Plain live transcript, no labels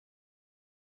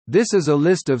This is a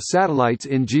list of satellites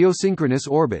in geosynchronous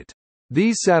orbit.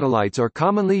 These satellites are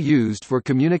commonly used for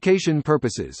communication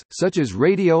purposes, such as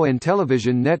radio and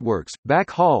television networks,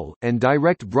 backhaul, and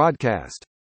direct broadcast.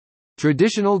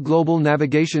 Traditional global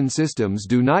navigation systems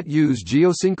do not use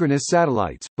geosynchronous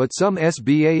satellites, but some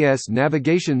SBAS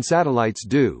navigation satellites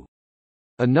do.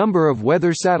 A number of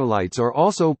weather satellites are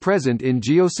also present in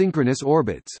geosynchronous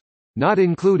orbits. Not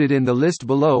included in the list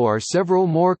below are several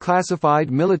more classified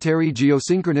military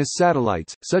geosynchronous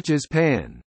satellites, such as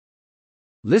PAN.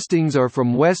 Listings are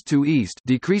from west to east,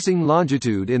 decreasing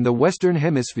longitude in the Western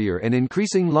Hemisphere and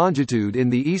increasing longitude in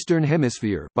the Eastern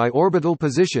Hemisphere, by orbital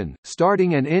position,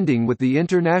 starting and ending with the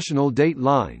international date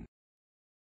line.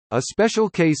 A special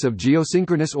case of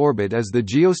geosynchronous orbit is the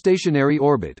geostationary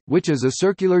orbit, which is a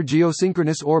circular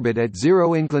geosynchronous orbit at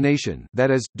zero inclination, that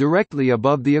is, directly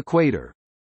above the equator.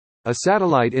 A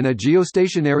satellite in a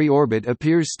geostationary orbit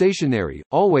appears stationary,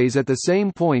 always at the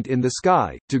same point in the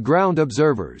sky, to ground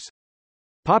observers.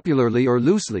 Popularly or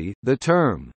loosely, the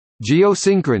term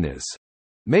geosynchronous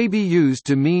may be used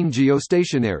to mean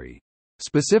geostationary.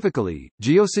 Specifically,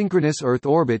 geosynchronous Earth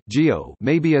orbit (GEO)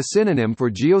 may be a synonym for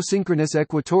geosynchronous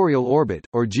equatorial orbit,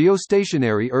 or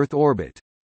geostationary Earth orbit.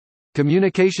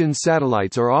 Communications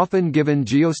satellites are often given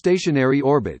geostationary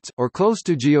orbits, or close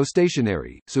to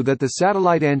geostationary, so that the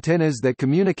satellite antennas that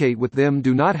communicate with them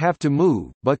do not have to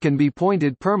move, but can be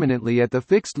pointed permanently at the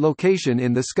fixed location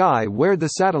in the sky where the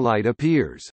satellite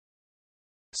appears.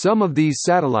 Some of these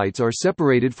satellites are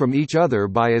separated from each other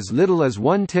by as little as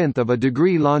 1/10 of a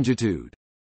degree longitude.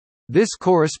 This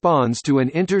corresponds to an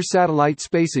inter-satellite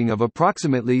spacing of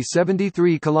approximately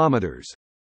 73 kilometers.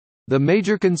 The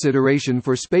major consideration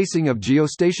for spacing of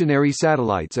geostationary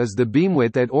satellites is the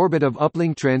beamwidth at orbit of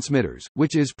uplink transmitters,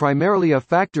 which is primarily a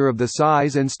factor of the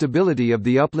size and stability of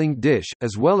the uplink dish,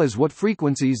 as well as what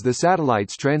frequencies the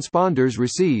satellite's transponders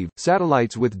receive.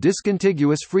 Satellites with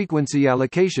discontiguous frequency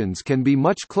allocations can be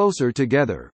much closer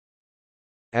together.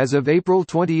 As of April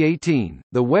 2018,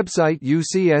 the website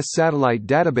UCS Satellite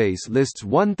Database lists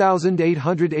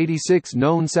 1,886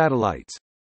 known satellites.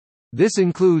 This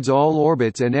includes all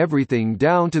orbits and everything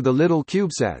down to the little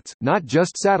CubeSats, not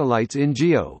just satellites in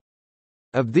GEO.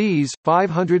 Of these,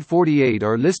 548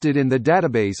 are listed in the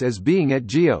database as being at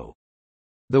GEO.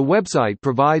 The website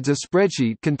provides a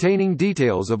spreadsheet containing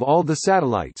details of all the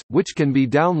satellites, which can be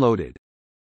downloaded.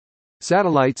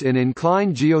 Satellites in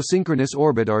inclined geosynchronous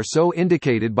orbit are so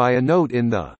indicated by a note in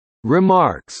the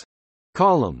Remarks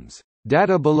columns.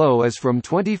 Data below is from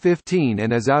 2015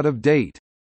 and is out of date.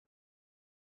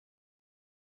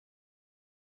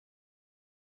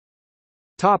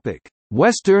 Topic: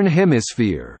 Western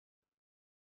Hemisphere.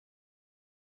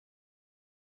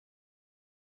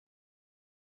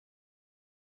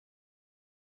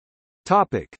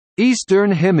 Topic: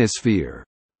 Eastern Hemisphere.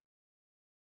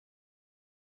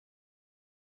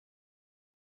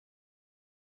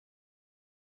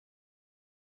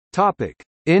 Topic: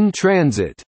 In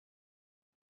transit.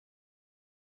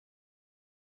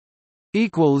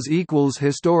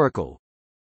 Historical